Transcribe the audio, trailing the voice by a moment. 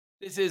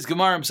This is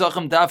Gemara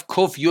Psachim Daf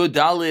Kuf Yud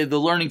Daled. The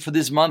learning for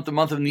this month, the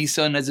month of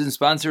Nisan, has been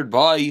sponsored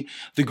by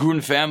the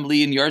Grun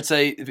family in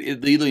Yartzai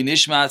Lilui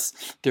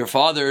Nishmas, their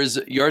father's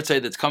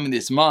Yartzai that's coming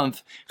this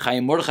month.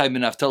 Chaim Mordechai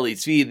ben Naftali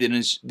Tzvi,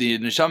 the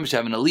Neshamish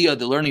have an Aliyah,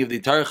 the learning of the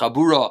Tarech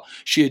Habura.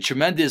 She had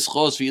tremendous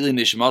chos for Ili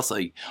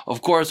Nishmasai.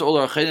 Of course, all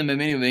our Chayim and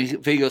many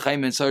Fega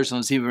Chaim and Sar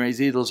Son Siva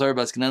Rezid, Losar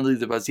Baskanelli,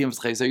 the Basim of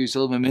Chaysar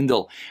Yusuf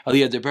Mindel,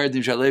 Aliyah, the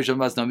Paradim Shalev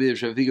Shamas Navid,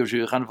 Shafiq of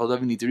Shirichan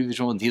Faldavini,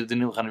 Terivish, and Til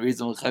Dinil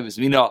Khanrizam, Chavis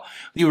Mina,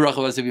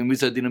 Tavi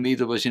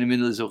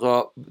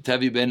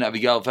ben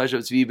Abigail Fasha,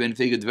 Tzvi ben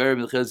Fega Dver,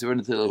 Milchel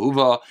Severin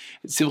Telahuva,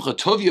 Simcha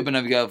Tovia ben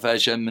Abigail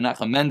Fasha,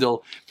 Menachem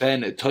Mendel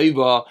ben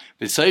Toiva,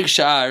 Besaich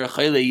Shar,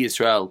 Chayle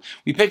Yisrael.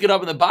 We pick it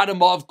up in the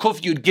bottom of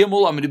Kuf Yud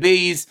Gimel Amid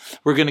Beis.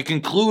 We're going to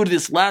conclude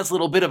this last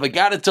little bit of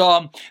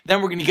Agadata.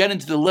 Then we're going to get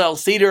into the Leil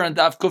Seder and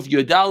Daf Kuf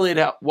Yud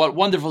Daled. What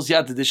wonderful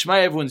Siyata Dishmai.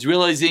 Everyone's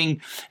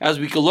realizing as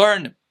we can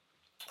learn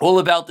all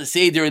about the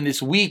Seder in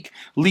this week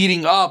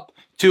leading up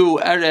to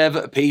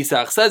Erev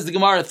Pesach. Says the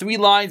Gemara 3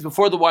 lines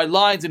before the wide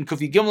lines in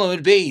Kufi Gimel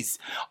and Beis.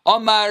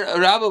 Amar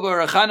Rabba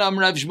Bar Achana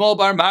Amar Rav Shmuel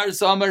Bar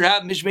Marsa Amar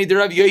Rav Mishmei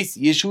Rav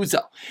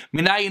Yeshutza.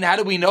 Minayin, how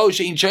do we know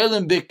Shein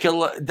Shalem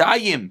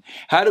B'Kildayim?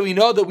 How do we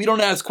know that we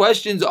don't ask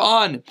questions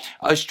on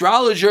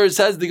astrologers?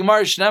 Says the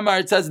Gemara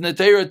Shnemar. It says in the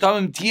Torah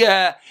Tamim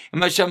Tiyah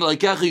Hashem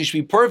L'Kecha. You should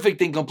be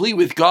perfect and complete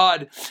with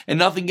God, and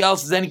nothing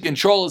else is any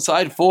control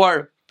aside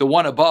for the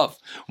one above.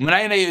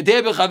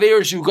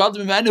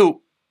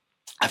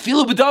 If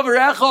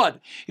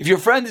your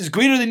friend is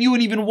greater than you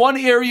in even one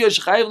area, you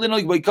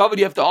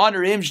have to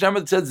honor him.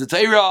 That says the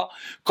Torah,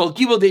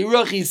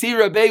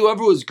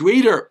 whoever was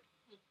greater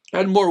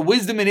had more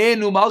wisdom in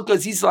him, he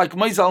wanted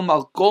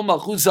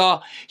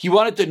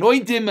to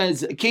anoint him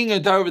as king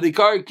over the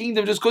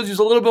kingdom just because he was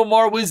a little bit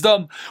more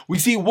wisdom. We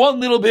see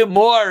one little bit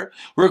more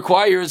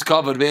requires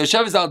kavod.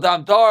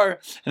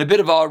 And a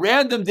bit of a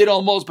random did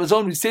almost, but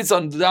someone who sits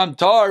on the dam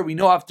tar, we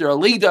know after a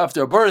leda,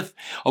 after a birth,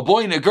 a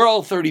boy and a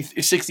girl,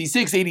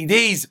 66, 80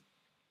 days,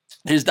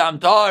 there's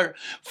damtar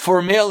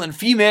for male and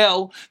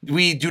female.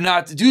 We do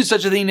not do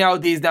such a thing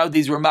nowadays.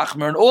 Nowadays we're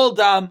machmer and all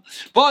dam.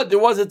 But there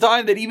was a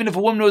time that even if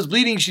a woman was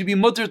bleeding, she'd be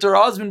mutter to her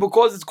husband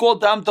because it's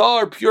called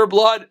damtar, pure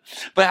blood.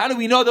 But how do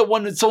we know that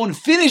when someone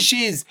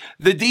finishes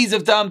the days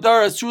of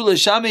damtar, asur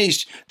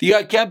l'shamish,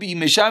 the can't be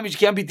mishamish,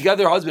 can't be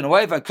together, husband and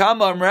wife.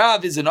 Akama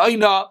amrav is an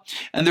aina,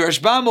 and the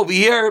Rashbam over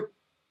here.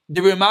 The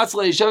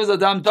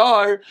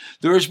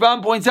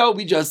Rashbam points out,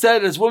 we just said,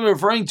 this woman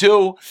referring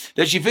to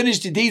that she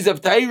finished the days of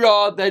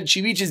Taira, that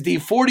she reaches day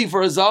 40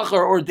 for a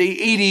Zachar or day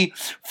 80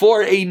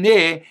 for a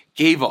Ne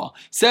Keva.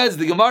 Says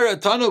the Gemara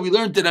Tana, we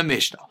learned in a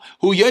Mishnah.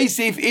 Who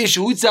Yosef Ish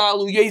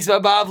Hutzal, who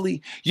Yosef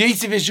Abavli.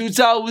 Yosef Ish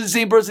Hutzal was the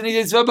same person as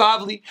Yosef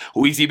Abavli.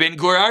 Who is he ben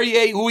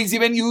Goraryeh, who is he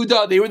ben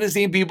Yehuda? They were the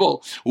same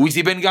people. Who is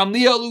he ben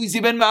Gamliel, who is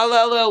he ben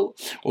Malalel?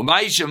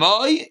 Umay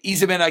Shemai,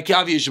 Isa ben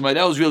Akavi Shemai,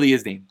 that was really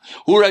his name.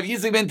 Who Rav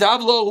Yitzchak ben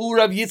Tavlo, who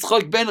Rav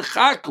Yitzchak ben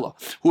Chakla,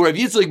 who Rav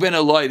Yitzchak ben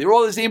Eloi. They're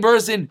all the same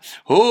person.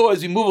 Who,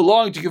 as we move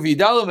along to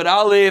Kavidalim and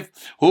Aleph,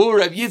 who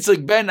Rav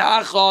Yitzchak ben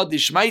Achad, the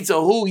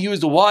Shmaitza, who he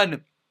was the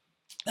one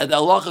that the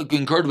halacha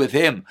concurred with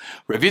him.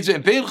 Rav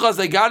Yitzchak ben Pinchas,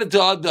 I got it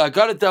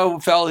to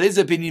fell his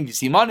opinion.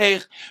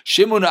 Simanech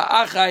Shimona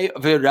Achai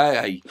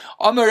v'Rai.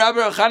 Amar Rabbi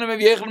Achana Rav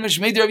Yechon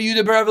Mishmei Rav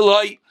Yehuda bar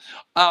Eloi.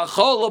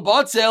 Achol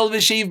batzel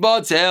v'shev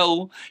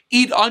batzel.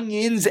 Eat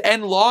onions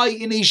and lie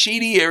in a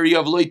shady area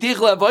of loitich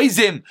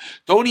levaizim.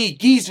 Don't eat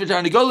geese,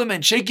 v'tarnagolim,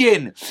 and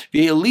chicken.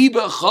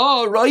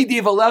 V'elibacha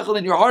raidiv alechel,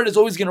 and your heart is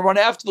always going to run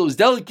after those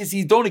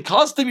delicacies. Don't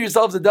accustom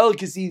yourself to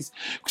delicacies,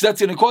 because that's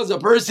going to cause a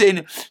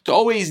person to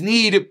always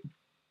need.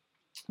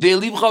 You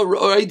should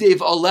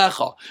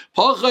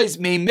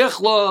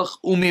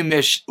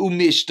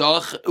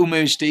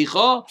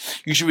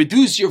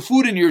reduce your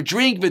food and your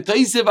drink, and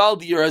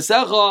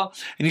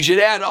you should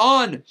add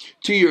on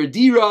to your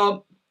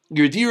dira.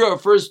 Your dira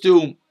refers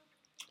to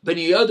Ben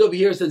Yod over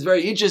here says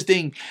very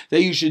interesting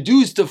that you should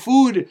reduce the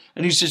food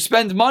and you should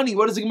spend money.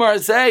 What does the Gemara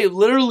say?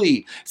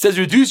 Literally, it says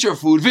reduce your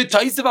food and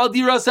add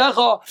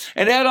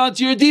on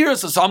to your dira.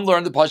 So some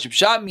learn the Pashib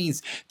Shah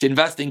means to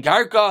invest in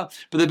karka,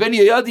 but the Ben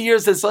Yod here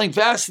says something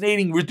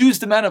fascinating: reduce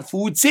the amount of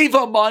food, save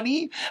up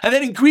money, and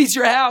then increase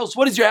your house.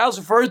 What does your house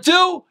refer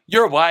to?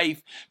 Your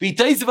wife.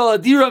 V'taisav al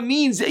adira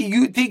means that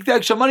you take the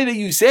extra money that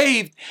you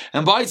saved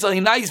and buy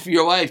something nice for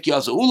your wife. The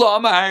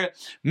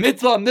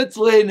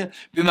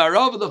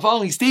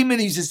following statement,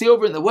 he used to stay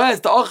over in the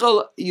west.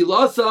 So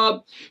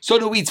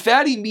to eat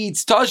fatty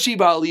meats, Tashi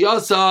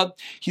Ba'aliyasa,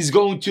 he's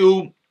going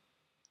to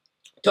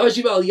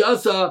Tashiv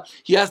Aliyasa,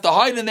 he has to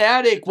hide in the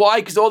attic.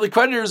 Why? Because all the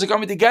creditors are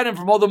coming to get him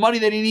from all the money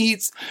that he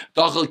needs.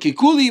 Dachal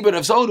Kikuli, but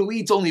if someone who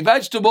eats only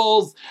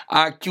vegetables,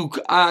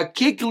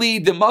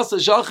 Kikli, the Masa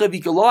Shachav, he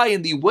can lie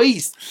in the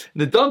waste, in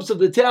the dumps of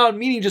the town,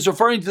 meaning just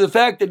referring to the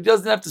fact that he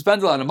doesn't have to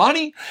spend a lot of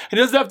money, he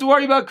doesn't have to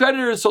worry about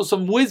creditors. So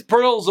some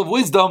pearls of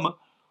wisdom.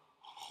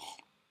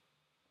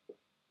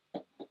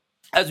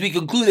 As we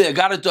conclude,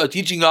 Agadata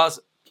teaching us,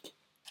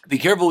 be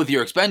careful with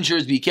your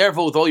expenditures, be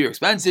careful with all your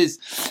expenses,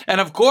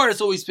 and of course,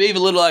 always save a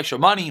little extra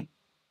money.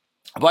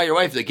 buy your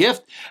wife the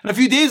gift. And a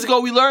few days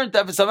ago we learned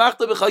that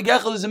v'samachta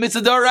b'chagecha is a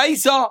mitzvah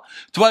d'oraisa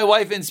to buy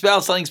wife and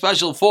spouse something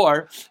special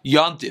for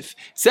Yontif.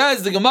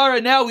 Says the Gemara,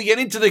 now we get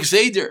into the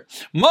Seder.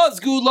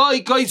 Mazgu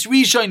lai kais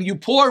rishon, you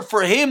pour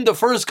for him the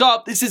first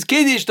cup. This is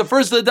Kiddush, the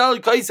first of the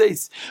Dalit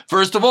Kaises.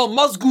 First of all,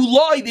 mazgu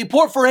lai, they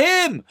pour for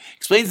him.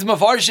 Explains the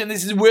Mefarshim,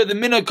 this is where the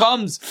minhag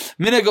comes.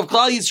 Minhag of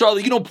Klal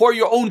Yisrael, you don't pour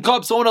your own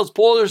cup, someone else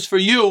pours for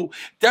you.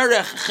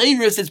 Derech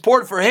chayris, it's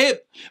poured for him.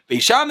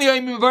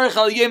 Yayin,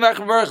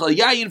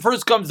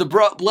 first comes the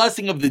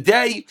blessing of the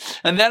day,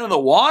 and then on the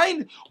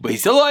wine,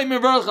 which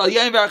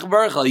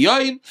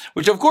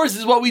of course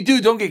is what we do.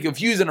 Don't get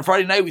confused. On a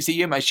Friday night we say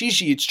Yom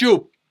HaShishi, it's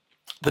true.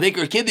 But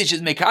Iker Kiddush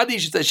is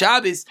Mekadish, it's a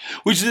Shabbos,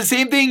 which is the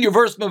same thing. Your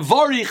verse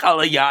Mevarich Al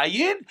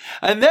Yayin,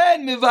 and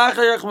then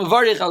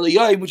Mevarich Al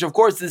Yayin, which of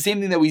course is the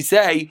same thing that we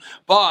say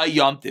by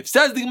Yom Tif.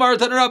 Says the Gemara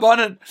Tanur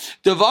Rabbanan,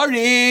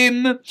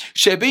 Devarim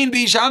Shebein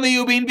Beishami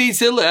Ubein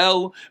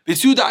Beisilel,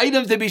 Besu the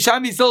items that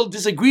Beishami still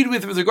disagreed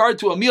with regard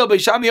to a meal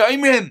Beishami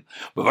Oimrim,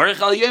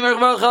 Mevarich Al Yayin,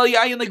 Mevarich Al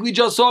Yayin, like we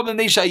just saw, and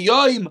they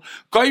Shayim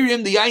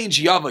Kairim the Yayin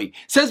Shiyavai.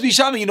 Says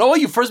Beishami, you know what?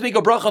 You first make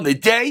a bracha on the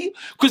day,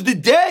 because the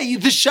day,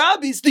 the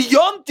Shabbos, the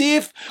Yom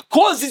Tif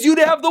causes you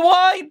to have the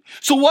wine.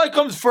 So what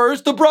comes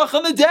first? The bracha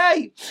on the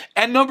day.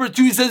 And number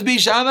two, it says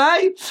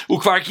Beishamai,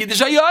 Ukvar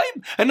Kiddush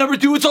Hayom. And number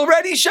two, it's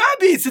already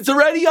Shabbos. It's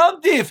already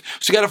Yom Tif.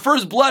 So you got to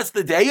first bless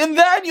the day, and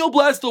then you'll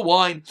bless the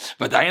wine.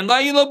 But you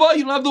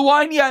don't have the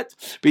wine yet.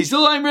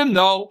 Beisil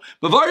no.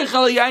 Mevarich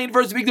Al Yayin,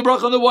 first you make the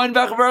bracha on the wine,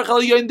 Mevarich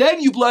Al Yayin,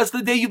 then you bless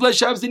the day, you bless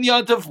Shabbos and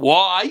Yom Tif.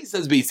 Why?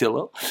 Says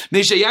Beisil.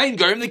 Neshayayin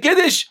Garim the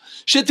Kiddush.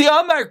 Sheti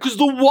Amar, because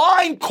the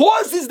wine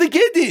causes the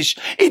Kiddush.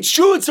 It's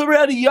true, it's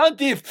already Yom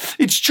Tif.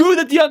 It's true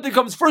that the Yontif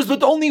comes first,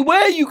 but the only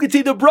way you can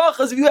say the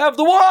bracha is if you have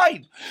the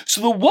wine. So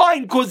the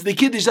wine causes the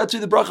Kiddush, that's why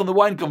the bracha and the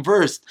wine come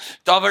first.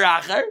 Davar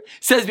Acher,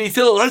 says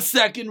Beisil, a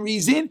second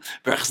reason,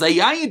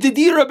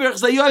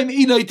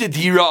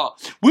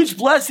 which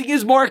blessing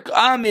is more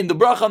common? The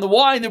bracha on the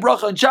wine, the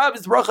bracha on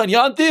Shabbos, the bracha on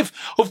Yontif?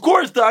 Of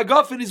course, the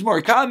Agafen is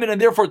more common,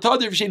 and therefore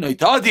Tadir V'Sheinoi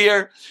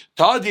Tadir,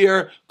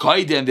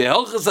 Kaidem, the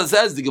Hilchasa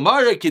says, the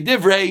Gemara,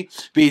 Kedivrei,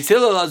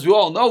 Beisil, as we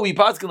all know, we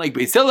paskin like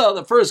Beisil,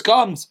 the first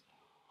comes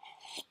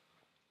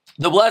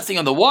the blessing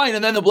of the wine,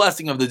 and then the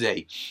blessing of the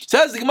day.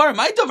 Says the Gemara,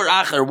 why did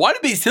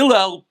Beis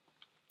Hillel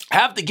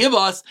have to give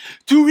us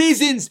two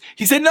reasons?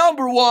 He said,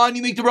 number one,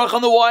 you make the bracha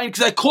on the wine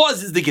because that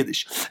causes the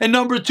Kiddush. And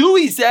number two,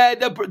 he said,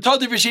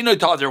 Tadir V'Sheinoi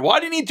Tadir. Why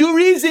do you need two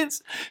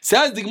reasons?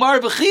 Says the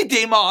Gemara,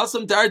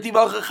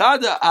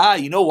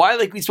 you know why?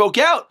 Like we spoke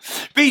out.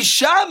 Beis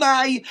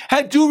Shammai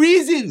had two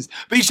reasons.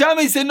 Beis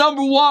Shammai said,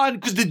 number one,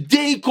 because the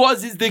day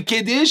causes the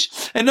Kiddush.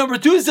 And number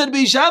two, said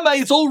Beis Shammai,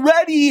 it's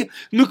already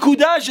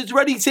Mekudash, it's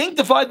already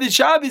sanctified, the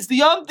Shabbos, the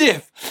Yom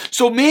Tif.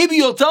 So maybe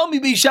you'll tell me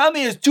Beis Shammai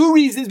has two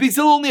reasons, Beis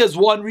Hillel only has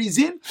one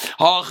reason. Says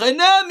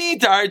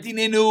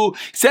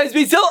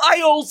Beisil,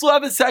 I also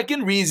have a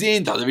second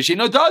reason. Says Reb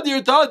Shita,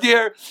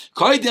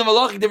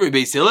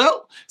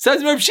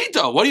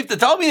 what do you have to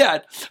tell me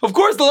that? Of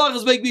course the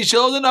lachas make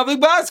Beisil and Avik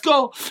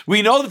Basko.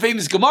 We know the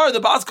famous Gemara, the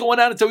Basko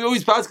went out and said we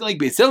always pass like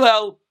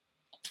Beisil.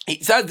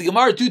 He says the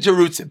Gemara two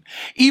terutzim.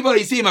 This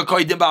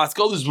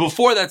was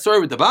before that story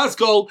with the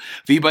Baskol.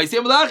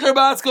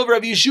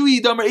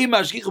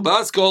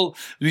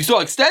 We saw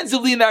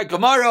extensively in that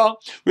Gemara. Rav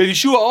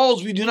Yeshua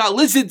holds we do not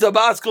listen to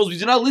Baskols, we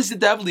do not listen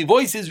to heavenly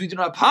voices, we do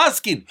not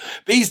paskin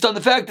based on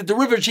the fact that the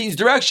river changed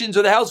directions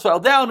or the house fell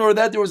down or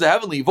that there was a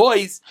heavenly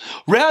voice.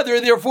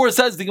 Rather, therefore,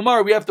 says the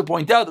Gemara, we have to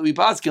point out that we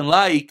paskin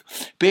like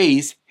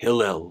Beis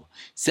Hillel.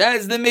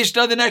 Says the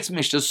Mishnah, the next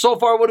Mishnah. So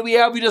far, what do we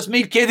have? We just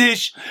made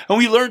Kiddush, and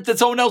we learned that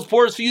someone else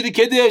pours for you the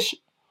Kiddush.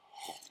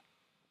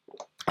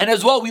 And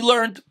as well, we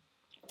learned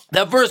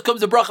that first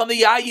comes the bracha on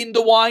the yayin,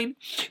 the wine,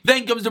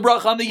 then comes the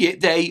bracha on the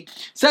day.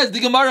 Says the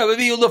Gemara,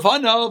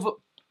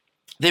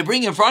 they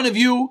bring in front of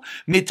you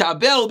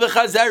mitabel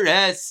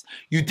bechazeres.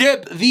 You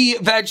dip the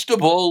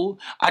vegetable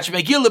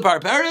achmegil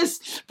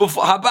leparperes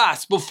before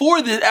habas,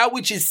 before that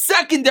which is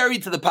secondary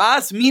to the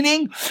pas,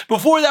 meaning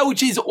before that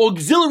which is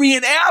auxiliary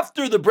and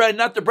after the bread,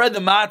 not the bread,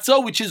 the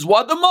matzah, which is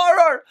what the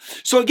marar.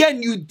 So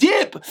again, you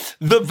dip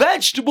the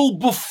vegetable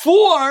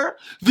before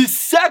the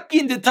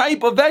second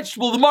type of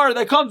vegetable, the marar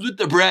that comes with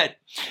the bread.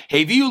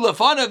 Heviu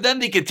lefanav, then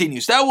they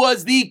continue. So that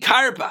was the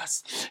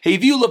karpas.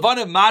 Heviu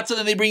lefanav matzah,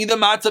 then they bring you the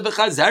matzah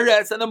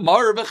v'chazeres and the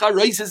mar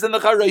v'chareises and the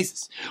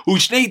chareises.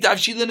 Ushnei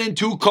tavshilin and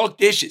two cooked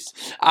dishes.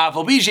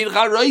 Afal bishin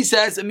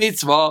chareises a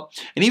mitzvah,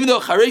 and even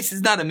though chareises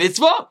is not a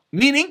mitzvah,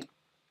 meaning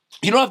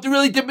you don't have to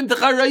really dip into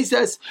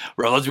charaises.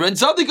 No,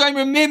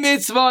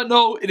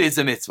 it is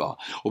a mitzvah.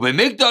 This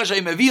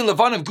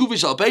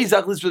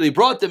is where they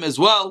brought them as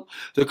well,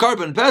 the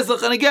carbon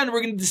pesach. And again,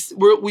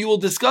 we will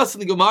discuss in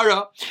the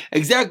Gemara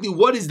exactly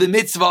what is the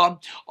mitzvah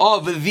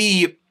of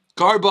the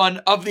carbon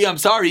of the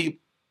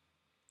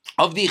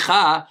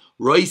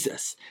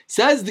charaises.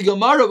 Says the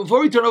Gemara,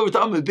 before we turn over to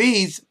Amud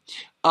Beis,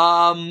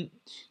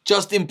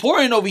 just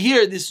important over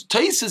here, this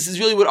Taisus is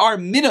really what our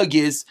minhag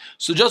is.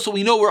 So just so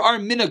we know where our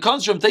minhag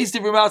comes from, Taisus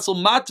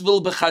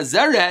matvil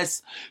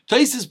bechazeres.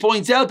 Taisus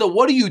points out that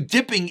what are you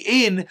dipping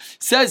in?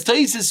 Says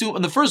Taisus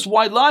on the first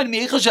wide line,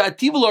 which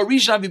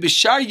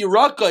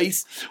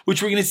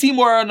we're going to see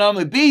more on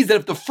Beis, that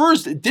if the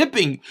first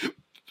dipping,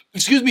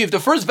 if the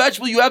first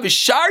vegetable you have is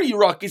shar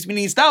yirakis,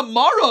 meaning it's not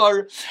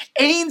marar,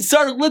 ain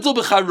sar little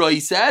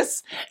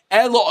b'charoises,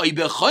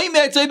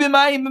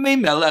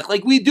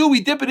 like we do,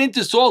 we dip it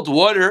into salt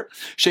water.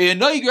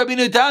 Sheyanoig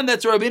Rabbeinu Tam,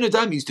 that's what Rabbeinu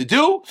Tam used to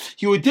do.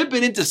 He would dip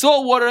it into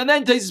salt water, and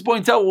then Taisus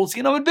points out, we'll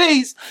see now in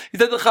base, is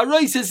that the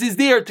charoises is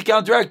there to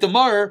counteract the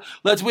marar.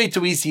 Let's wait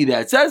till we see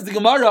that. It says the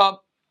Gemara,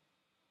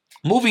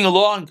 moving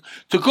along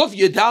to Kuf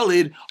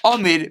Yadalid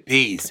Amid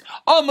Beis.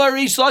 Amar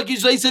Rish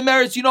Lakish Leisa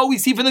Meretz. We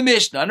see from the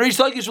Mishnah, and Rish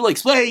Lakish will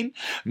explain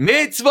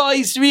Mitzvah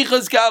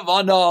Yisrichas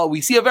Kavana.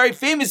 We see a very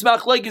famous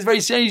machlokes,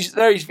 very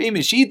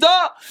famous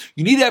shita.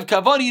 You need to have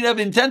kavana, you need to have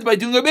intent by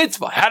doing a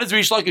mitzvah. How does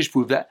Rish Lakish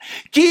prove that?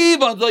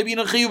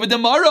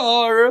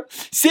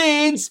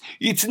 Since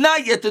it's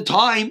not yet the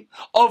time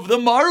of the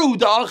maru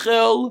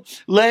dachel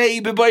lei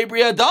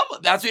b'bayibri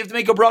adama. That's why you have to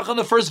make a bracha on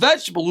the first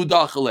vegetable.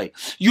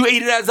 You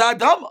ate it as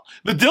adama.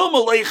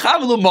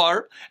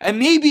 And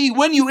maybe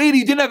when you ate it,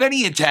 you didn't have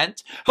any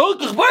intent. And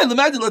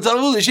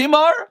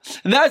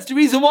that's the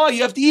reason why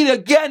you have to eat it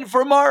again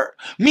for mar.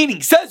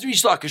 Meaning, says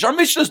Rish Lakish, our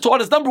Mishnah has taught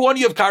us, number one,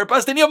 you have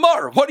karpas, then you have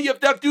mar. What do you have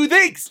to have two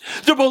things?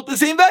 They're both the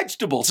same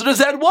vegetable, so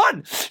just add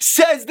one.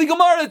 Says the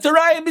Gemara, it's a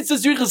raya mitzvah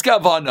zrichas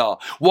kavana.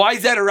 Why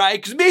is that a raya?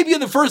 Because maybe in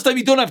the first time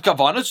you don't have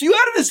kavana, so you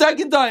add it a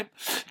second time.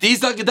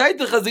 These as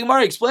the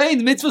Gemara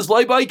explained, mitzvahs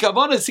loy by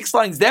kavana, 6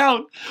 lines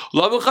down.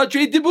 Why do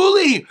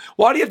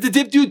you have to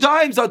dip 2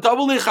 times?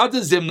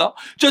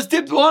 Just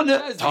dip one.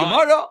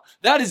 Gemara.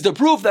 That is the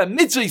proof that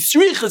mitzvah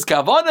srichas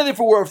kavana. And if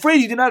we're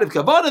afraid you do not have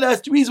kavana,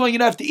 that's the reason why you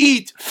have to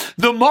eat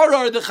the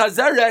marar, the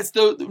chazeres,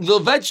 the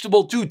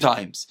vegetable 2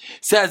 times.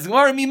 Says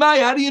Gemara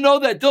Mimai, how do you know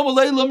that?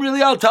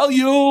 Really, I'll tell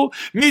you.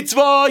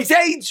 Mitzvah is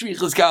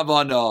srichas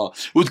kavana.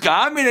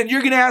 And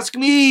you're going to ask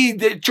me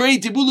the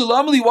trade tibulu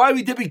lamali. Why are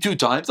we dipping 2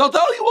 times? I'll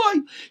tell you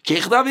why.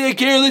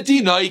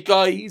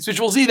 Which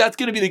we'll see. That's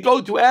going to be the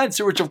go-to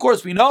answer. Which of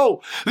course we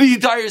know the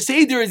entire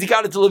seder is you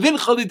got it to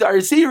Levincha. The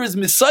entire seder is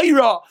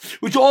Messiah,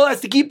 which all has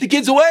to keep the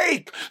kids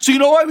awake. So you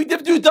know why we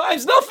dip 2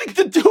 times? Nothing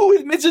to do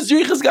with mitzvah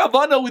zrichas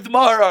kavana with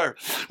marar.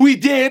 We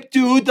dip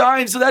 2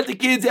 times so that the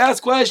kids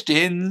ask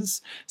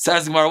questions.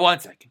 Says Gemara, 1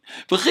 second.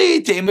 If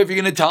you're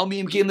going to tell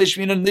me,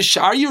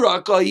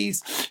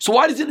 so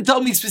why doesn't it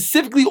tell me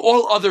specifically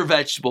all other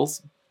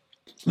vegetables?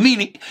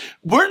 Meaning,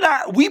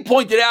 we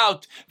pointed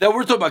out that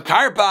we're talking about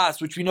karpas,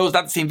 which we know is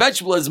not the same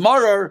vegetable as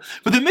marar,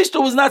 but the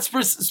Mishnah was not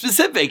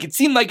specific. It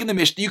seemed like in the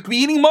Mishnah you could be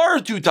eating marar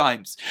 2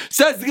 times.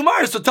 Says the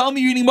Gemara, so tell me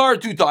you're eating marar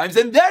 2 times,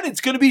 and then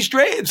it's going to be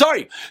strange.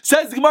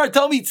 Says the Gemara,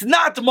 tell me it's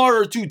not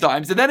marar 2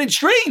 times, and then it's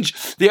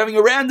strange. They're having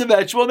a random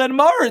vegetable and then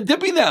marar and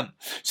dipping them.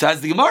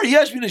 Says the Gemara,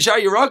 yes, you know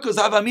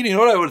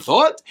what I would have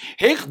thought?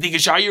 If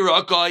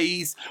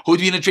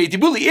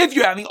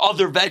you're having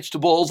other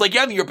vegetables, like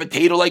you're having your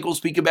potato, like we'll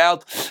speak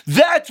about,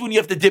 that's when you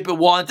have to dip it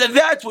once, and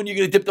that's when you're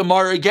going to dip the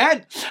mar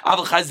again.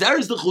 Let's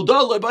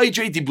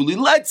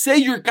say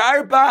your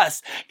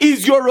karpas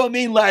is your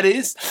romaine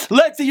lettuce.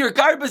 Let's say your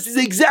karpas is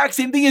the exact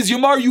same thing as your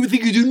mar. You would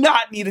think you do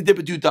not need to dip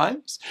it 2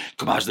 times.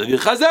 Even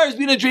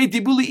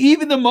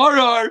the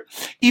marar,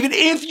 even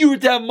if you were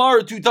to have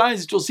mar 2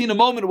 times, which we'll see in a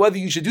moment whether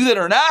you should do that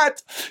or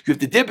not, you have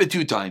to dip it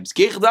 2 times.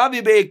 So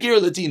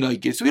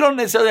we don't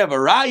necessarily have a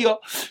raya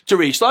to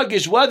Reish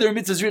Lakish whether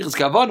mitzvah zrichas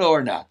kavana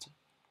or not.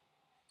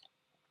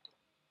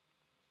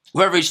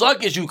 Wherever Reish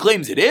Lakish who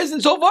claims it is,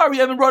 and so far we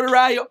haven't brought a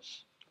raya.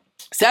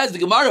 Says the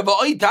Gemara,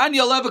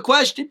 I'll have a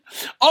question.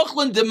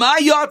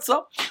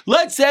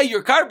 Let's say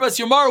your karpas,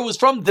 your mara was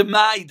from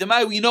Demai.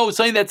 Demai, we know, is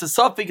something that's a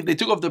suffix if they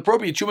took off the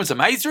appropriate shumas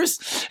and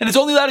maestris, and it's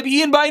only allowed to be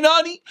eaten by an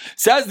ani.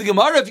 Says the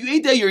Gemara, if you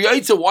ate that, you're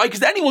yaitza. Why?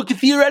 Because anyone can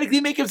theoretically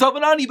make himself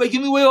an ani by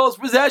giving away all his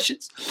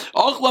possessions.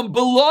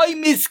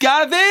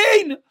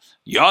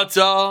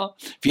 Yatza.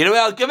 If you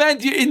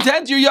don't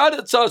intend your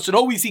yatza, so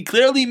now we see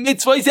clearly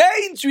mitzvah is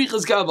ein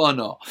shrichas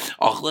kavana.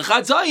 Ach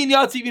lechatzayin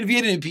yatza, even if you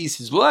eat it in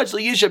pieces. Well,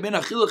 actually, yisha ben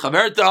achil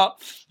chaverta.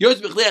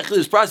 Yotz b'chlei achil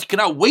is process. You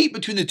cannot wait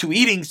between the 2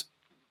 eatings.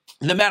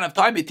 The amount of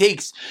time it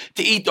takes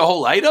to eat the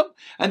whole item,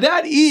 and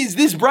that is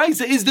this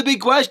brisa is the big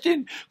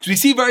question because we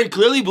see very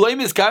clearly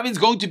blameless kavin is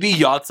going to be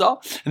yatza,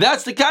 and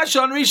that's the kasha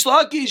on Rish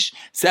Lakish.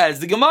 Says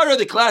the Gemara,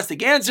 the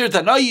classic answer: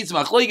 Tanai it's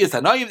machlekes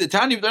Tanai. The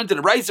Tanya we've learned to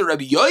the brisa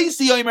Rabbi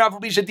Yosi Yomer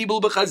Afal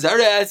Bishatibul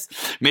Bechazeres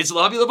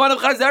Mitzvah Levan of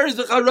Chazeres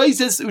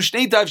Becharaises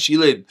Ushnei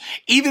Tavshilin.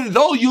 Even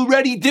though you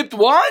already dipped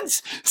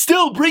once,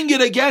 still bring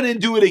it again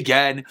and do it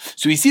again.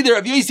 So we see that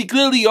Rabbi Yosi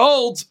clearly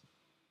holds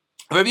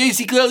Rabbi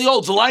Yossi clearly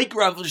holds, like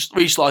Rav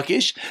Reish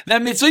Lakish,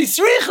 that mitzvah is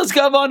srichas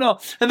kavana,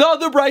 and the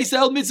other Bryce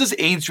held mitzvahs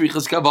ain't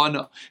srichas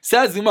kavana.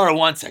 Says the Gemara,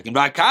 1 second.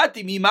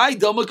 Rakati mi my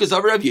dama because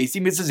of Rav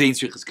Yossi mitzvahs ain't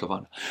srichas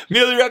kavana.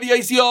 Merely Rav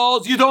Yossi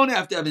holds you don't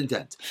have to have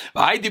intent.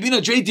 Why are you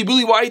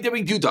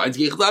doing 2 times?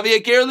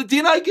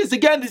 Because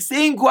again, the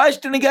same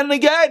question again and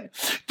again.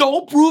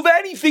 Don't prove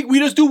anything. We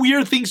just do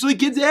weird things so the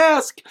kids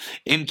ask.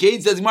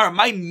 Imkain says Gemara,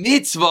 my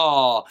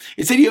mitzvah.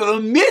 It said you have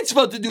a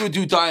mitzvah to do it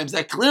 2 times.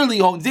 That clearly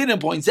hones in and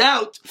points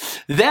out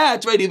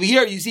that right over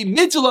here, you see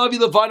mitzvah avi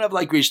levanav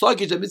like Reish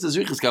Lakish and mitzvah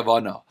zrichas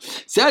kavana.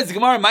 Says the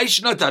Gemara,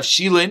 Maishnat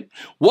Avshilin.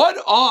 What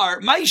are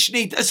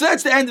Maishnat? So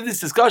that's the end of this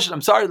discussion.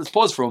 I'm sorry. Let's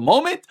pause for a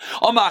moment.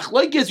 On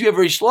Machlokes, we have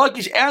Reish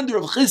Lakish and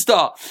Rav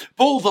Chisda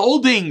both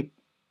holding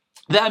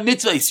that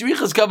mitzvah is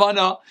srichas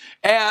kavana.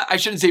 I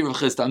shouldn't say Rav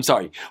Chisda, I'm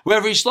sorry. We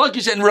have Reish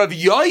Lakish and Rav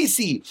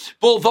Yossi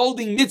both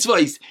holding mitzvah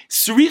is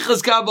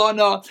srichas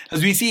kavana.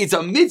 As we see, it's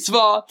a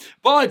mitzvah.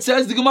 But it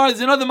says the Gemara,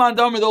 there's another man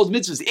down with those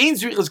mitzvahs ain't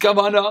srichas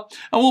kavana.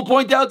 And we'll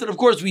point out that, of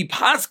course, we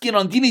paskin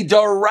on dini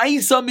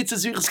daraisa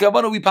mitzvah srichas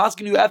kavana. We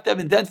paskin you have to have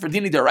intent for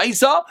dini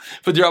daraisa.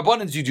 For the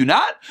rabbanans you do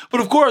not.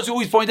 But of course, we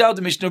always point out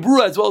the Mishnah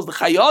Berurah as well as the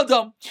Chayei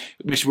Adam.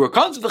 Mishnah Berurah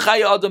comes with the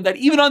Chayei Adam that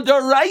even on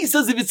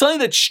daraisas, if it's something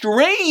that's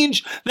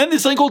strange, then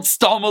there's something called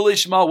Stama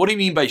Lishma. What do you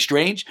mean by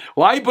strange?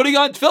 Why are you putting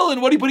on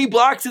tefillin? What are you putting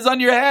boxes on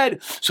your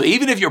head? So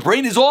even if your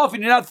brain is off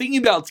and you're not thinking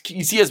about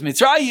you see as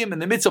Mitzrayim in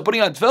the midst of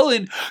putting on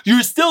tefillin,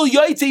 you're still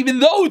yaitz even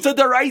though it's a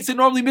daraisa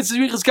normally mitzvah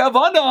zrichas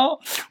kavana.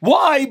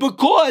 Why?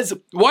 Because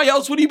why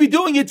else would you be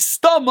doing it?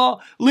 Stama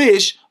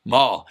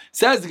Lishma.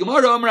 Says the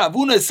Gemara, Amar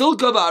Avuna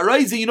Silka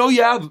Ba'araisa. You know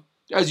you have,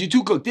 as you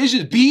 2 cooked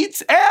dishes,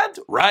 beets and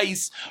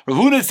rice. Rav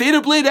Huna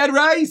Seder plate had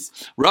rice.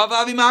 Rav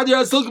Avi Madir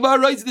has talked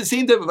about rice, the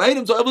same type of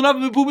item. So I will not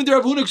be moving to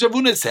Rav Huna because Rav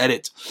Huna said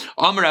it.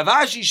 Amar Rav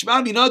Ashi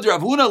Shma Minad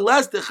Rav Huna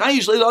lest the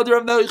Chayish Leil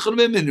Adar Rav Yechon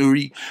ben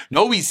Menuri.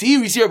 No, we see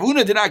Rav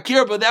Huna did not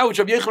care about that which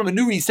Rav Yechon ben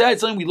Menuri said.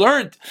 Something we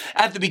learned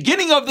at the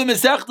beginning of the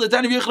Masech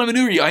L'Tan Rav Yechon ben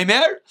Menuri.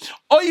 Aimer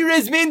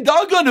Oyres Min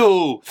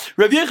Daganu.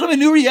 Rav Yechon ben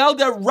Menuri held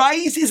that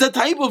rice is a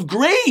type of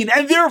grain,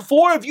 and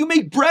therefore, if you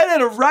make bread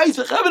out of rice,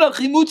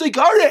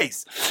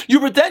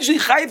 you're potentially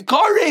chayiv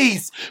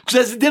kares because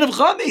that's the din of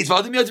chametz.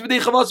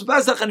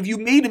 And if you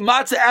made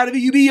matzah out of it,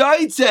 you be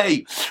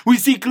yaitze. We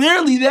see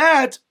clearly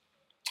that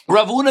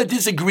Rav Huna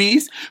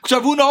disagrees because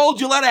Rav Huna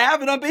holds you're allowed to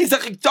have it on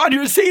Pesach. It's on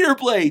your seder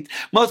plate.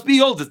 Must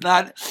be old.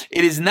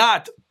 It is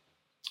not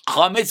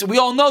chametz. We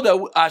all know that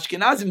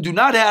Ashkenazim do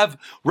not have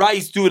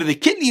rice due to the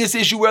kidneys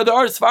issue, where there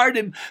are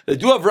Sephardim that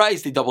do have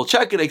rice, they double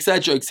check it,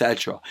 etc.,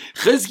 etc.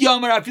 Chizkiya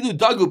Amar Afilu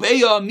Dagu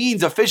Beya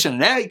means a fish and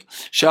an egg.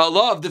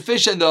 Sha'alav, the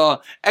fish and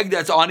the egg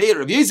that's on it.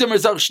 Rav Yossi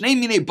Merzach Shnei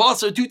Minei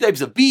Basar, 2 types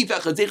of beef.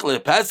 Echad Zeichel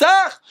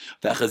LePesach,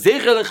 V'echad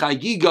Zeichel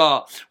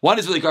LeChagiga. One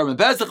is for the Karban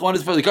Pesach, one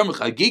is for the Karban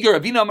Chagiga.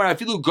 Ravina Amar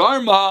Afilu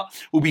Garma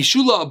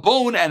Ubishula, a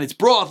bone, and its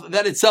broth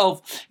that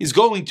itself is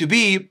going to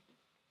be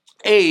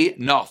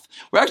enough.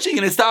 We're actually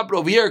going to stop it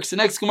over here because the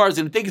next Gemara is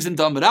going to take us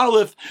into Amud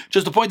Aleph.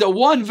 Just to point out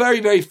one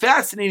very, very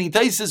fascinating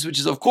Taisus, which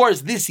is of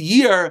course this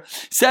year,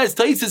 says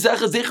Taisus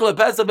Echad Zeichel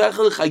LePesach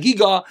V'echad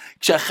LeChagiga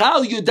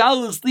K'shachal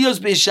Yudal L'Slios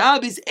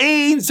B'Shabbos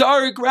Ein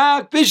Zarek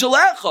Rak Bishul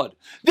Echad.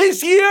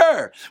 This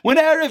year, when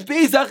Erev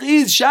Pesach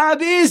is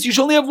Shabbos, you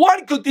should only have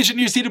 1 cooked dish in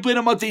your seder plate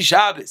on Motzei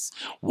Shabbos.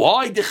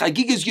 Why? The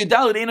Chagigas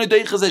Yudalit ain't no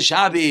Deichas as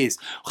Shabbos.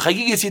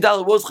 Chagigas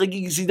Yudalit was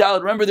Chagigas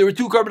Yudalit. Remember, there were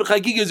 2 carbon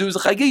Chagigas. There was a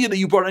Chagiga that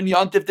you brought on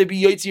Yantif to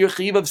be Yotzi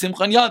Chiv of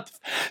Simchan Yantif.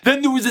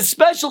 Then there was a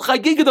special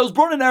Chagiga that was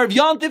brought on Erev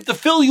Yantif to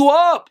fill you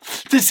up,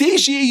 to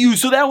satiate you,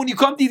 so that when you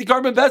come to eat the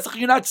carbon Pesach,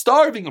 you're not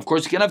starving. Of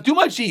course, you can't have too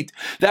much to eat.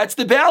 That's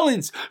the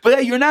balance. But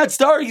hey, you're not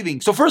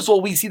starving. So first of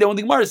all, we see that when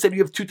the Gemara said you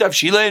have 2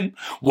 tafshilin,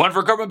 1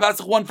 for carbon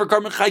Pesach, 1 for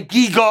Karban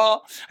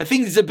Chagiga. I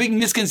think there's a big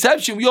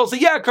misconception. We all say,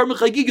 yeah, Karban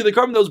Chagiga, the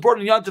Karban that was born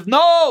in Yantif.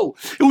 No!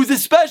 It was a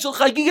special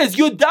Chagiga. As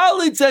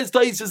Yudalit says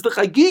Taisus, the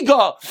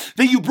Chagiga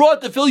that you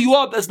brought to fill you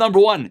up. That's number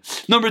 1.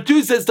 Number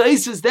 2 says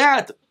Taisus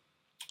that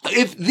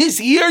if this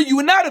year you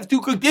would not have 2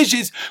 cooked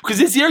dishes, because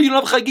this year you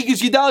don't have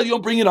Chagigas Yidal, you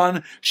don't bring it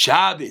on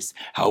Shabbos.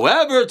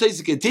 However,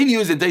 Taisa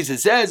continues and Taisa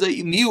says,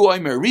 you're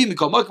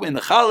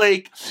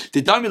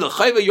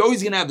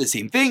always going to have the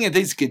same thing. And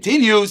Taisa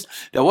continues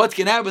that what's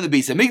going to happen when the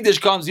Beis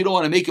Hamikdash comes, you don't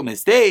want to make a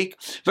mistake.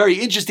 Very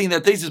interesting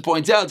that Taisa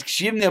points out,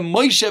 he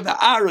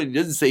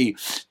doesn't say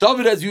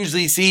David as we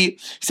usually see. He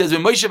says,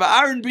 when Moshe and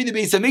Aaron bring the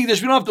Beis Hamikdash,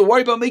 we don't have to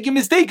worry about making a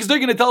mistake because they're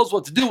going to tell us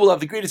what to do. We'll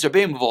have the greatest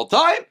Rebbeim of all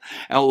time,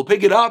 and we'll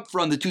pick it up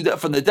from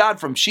the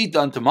dot from Shita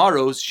on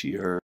tomorrow's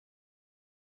Shiur.